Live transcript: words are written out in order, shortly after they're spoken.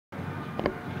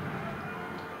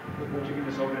Would you give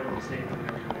us over to the state?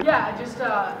 Yeah, just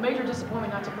major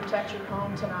disappointment not to protect your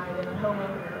home tonight in a home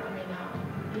opener. I mean,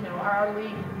 you know, our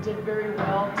league did very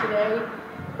well today,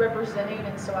 representing,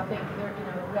 and so I think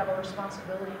we have a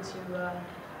responsibility to,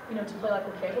 to play like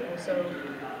we're capable. So,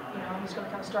 I'm just going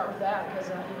to kind of start with that because,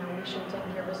 we should have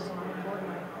taken care of business on the home court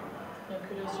tonight.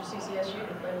 Kudos to CCSU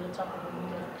to play a little tougher than we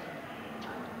did.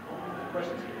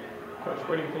 Questions? Coach,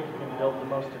 where do you think you can build the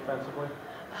most defensively?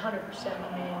 100%.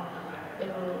 I mean, they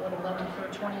were 11 for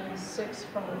 26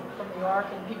 from the arc,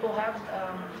 and people have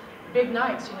big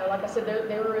nights. Like I said,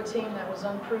 they were a team that was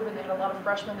unproven. They had a lot of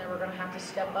freshmen that were going to have to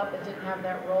step up that didn't have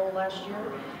that role last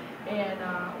year, and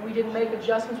we didn't make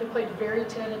adjustments. We played very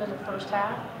tentative in the first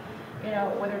half.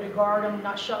 Whether to guard them,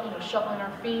 not shuffling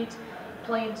our feet,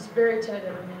 playing just very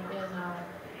tentative.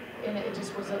 And it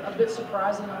just was a bit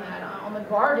surprising on that. On the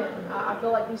guard end, I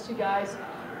feel like these two guys,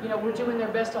 we're doing their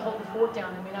best to hold the fort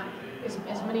down. I mean,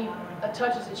 as many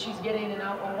touches that she's getting, and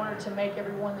I want her to make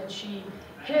every one that she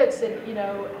hits, and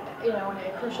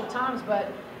at crucial times.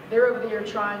 But they're over there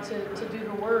trying to do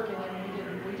the work,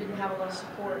 and we didn't have a lot of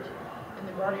support in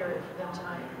the guard area for them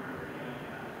tonight.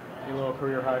 A little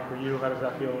career high for you. How does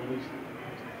that feel? At least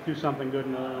do something good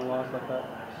in a loss like that.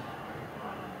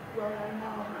 Well, right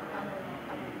now, I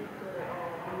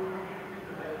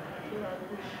feel like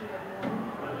we should have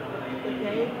won the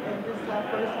game, and this is our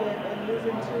first game, and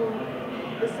losing to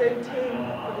the same team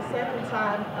for the second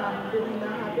time, I'm really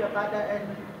not happy about that.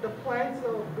 And the points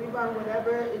or rebound,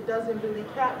 whatever, it doesn't really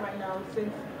count right now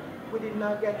since we did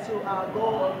not get to our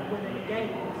goal of winning the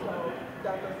game, so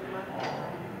that doesn't matter.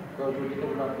 Coach, what do you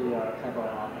think about the tempo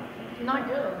on offense? Not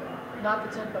good. Not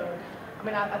the tempo. I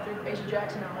mean, I threw Asia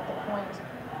Jackson out at the point,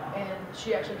 and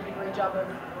she actually did a great job of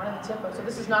running the tempo. So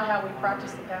this is not how we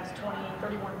practiced the past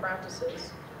 31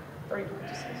 practices, 30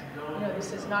 practices.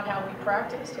 This is not how we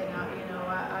practiced, and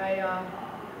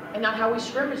and not how we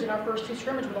scrimmaged in our first two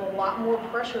scrimmages with a lot more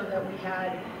pressure that we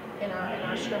had in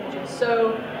our scrimmages.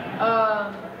 So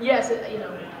yes,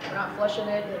 we're not flushing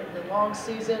it the long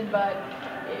season, but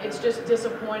it's just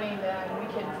disappointing that we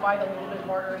can fight a little bit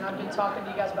harder. And I've been talking to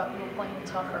you guys about people playing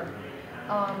tougher.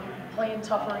 And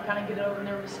kind of get over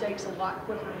their mistakes a lot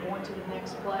quicker going to the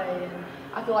next play. And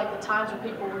I feel like the times where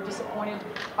people were disappointed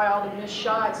by all the missed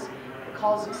shots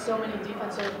caused so many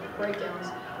defensive breakdowns.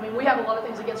 I mean, we have a lot of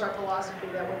things against our philosophy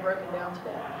that were broken down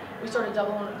today. We started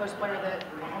doubling on a post player that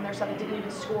on their side that didn't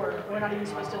even score. We're not even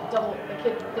supposed to double. The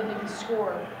kid didn't even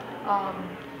score.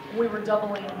 We were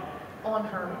doubling on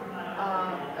her.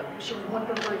 She was 1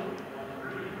 for 3.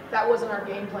 That wasn't our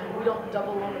game plan. We don't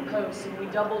double on the post, and we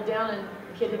doubled down and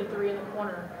the kid hit a 3 in the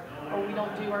corner. Or we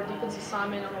don't do our defense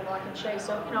assignment on the lock and chase.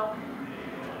 So,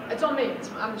 it's on me.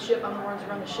 I'm the ship. I'm the ones who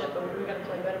run the ship, but we got to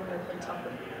play better. We got to play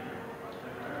tougher.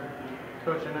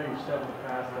 Coach, I know you've said in the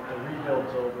past that the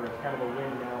rebuild's over. It's kind of a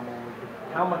win now moment.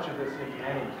 How much of this, if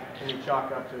any, can you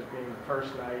chalk up to as being the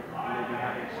first night and maybe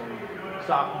having some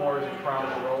sophomores who proud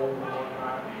to roll and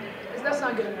whatnot? That's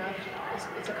not good enough.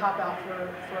 It's a cop-out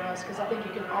for us because I think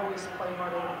you can always play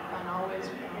harder and always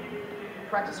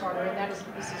practice harder, and this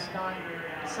is not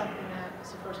something that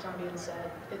is the first time being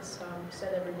said. It's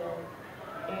said every day,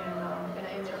 and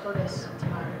it hurt us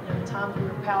tonight. The times we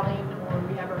were pouting or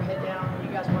we have our head down, or you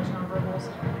guys watching our verbals,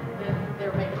 then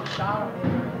they're making a shot on the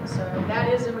other end. So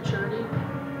that is immaturity.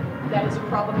 That is a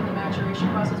problem in the maturation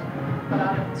process,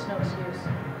 but it's no excuse.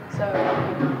 So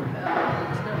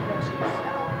it's no excuse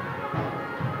at all.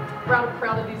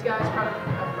 Proud of these guys, proud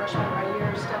of freshmen right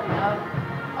here stepping up,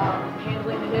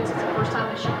 handling the hits. It's the first time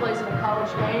that she plays in a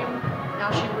college game. Now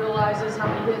she realizes how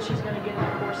many hits she's going to get in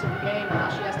the course of the game, and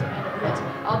now she has to handle the hits.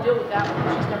 I'll deal with that one.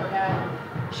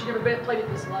 She's never played at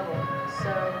this level. So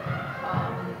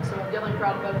I'm definitely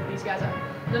proud of both of these guys.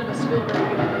 None of us feel very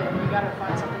good, but you got to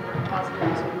find something very positive to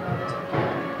this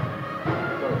game.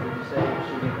 Coach, would you say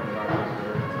shooting from the arc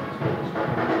was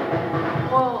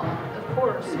Well, of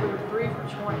course, we were 3 for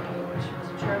 20, which was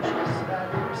atrocious.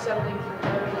 We were settling for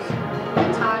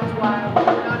those times while we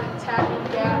were not attacking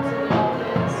gaps in the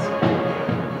offense.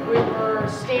 We were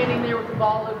standing there with the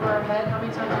ball over our head. How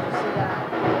many times did you see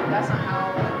that? That's not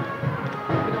how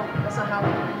we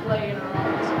play in our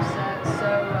offensive set. So,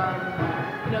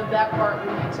 that part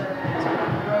we need to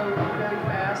grow very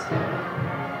fast and,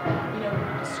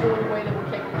 score the way that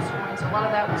we're capable of scoring. So a lot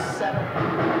of that was settling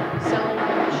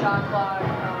in the shot clock.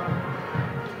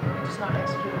 Not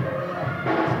executed very well.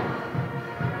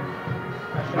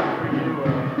 Ashunae, for you,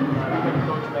 I think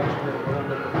Coach mentioned it a little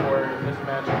bit before. In this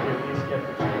matchup, you at least get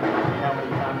the chance to see how many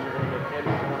times you're going to get hit.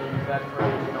 If you want to use that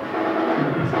phrase,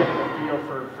 at least getting a feel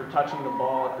for touch touching the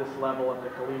ball at this level, at the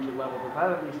collegiate level, does that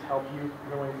at least help you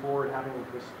going forward, having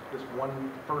this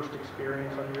one first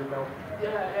experience under your belt?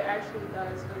 Yeah, it actually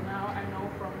does. Because now I know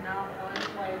from now on,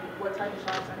 like, what type of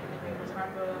shots I need to make, what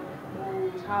type of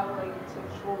moves, how, like, to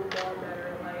control the ball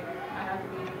better. Like, I have to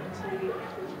be mentally and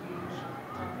physically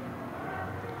tough.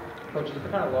 Coach, is the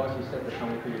kind of loss you said for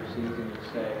coming through your season, you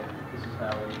say, this is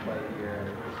how we play here,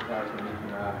 and this is how it's going to be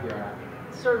from here on out?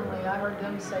 Certainly, I heard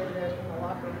them say that in the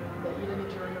locker room, that you didn't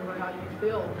need to remember how you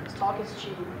feel, because talk is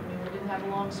cheap. I mean, we didn't have a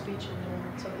long speech in there,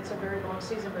 so it's a very long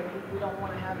season, but we don't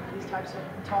want to have these types of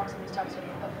talks and these types of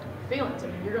feelings. I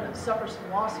mean, you're going to suffer some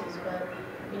losses, but,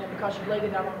 you know, because you laid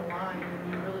it out on the line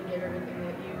and you really gave everything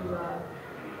that you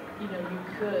you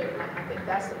could. I think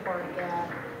that's the part that,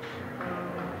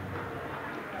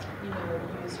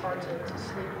 is hard to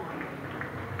sleep on.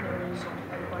 You know, when you don't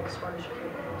play quite as hard as you're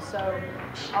capable. So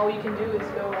all you can do is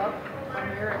go up from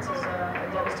here. It's just a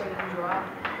devastating drop.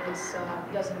 This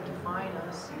doesn't define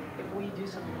us. If we do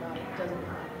something about it, it doesn't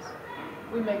define us.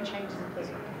 We make changes, it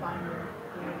doesn't define you.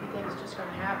 You know, if you think it's just going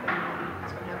to happen,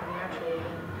 it's going to happen naturally,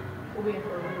 and we'll be in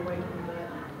for a rude awakening. But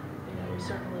we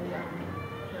certainly,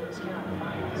 this cannot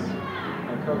define us.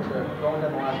 And Coach, going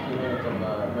down the last few minutes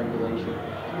of regulation,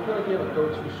 do you feel like you have a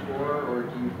go-to scorer, or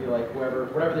do you feel like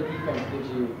whatever the defense gives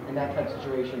you in that type of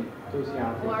situation goes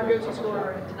down? Well, our go-to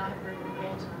scorer did not have a very good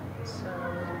game tonight, so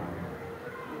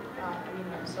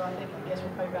so I guess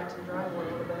we'll play back to the drawing board a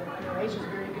little bit. Ace was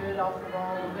very good off the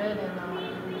ball a little bit, and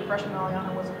the freshman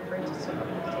Aliana wasn't afraid to step up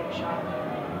and take a shot.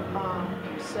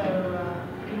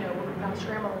 We're kind of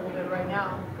scrambling a little bit right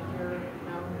now. If you're,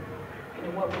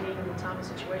 what we need in the time and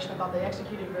situation. I thought they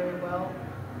executed very well.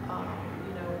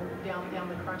 Down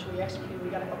the crunch, we executed. We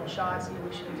got a couple shots.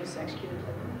 We should have just executed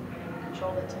and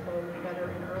controlled that tempo better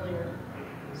and earlier.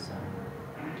 So.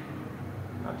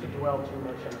 Not to dwell too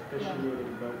much on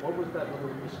officiating, but what was that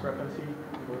little discrepancy?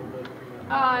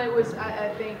 It was.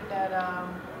 I think that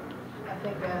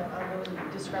there was a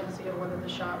discrepancy of whether the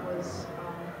shot was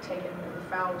taken or the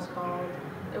foul was called.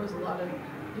 There was a lot of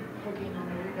people poking on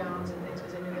the rebounds and things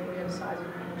because they knew that we had a size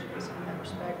advantage in that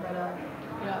respect. But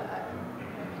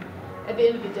at the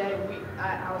end of the day,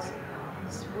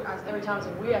 every time I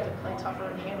said we have to play tougher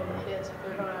and handle the hits. If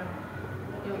they're gonna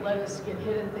let us get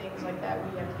hit and things like that,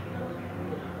 we have to handle them.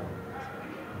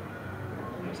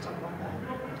 Let's talk about that.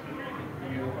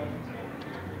 Any other questions?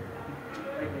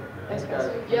 Thanks,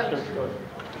 guys. Yeah.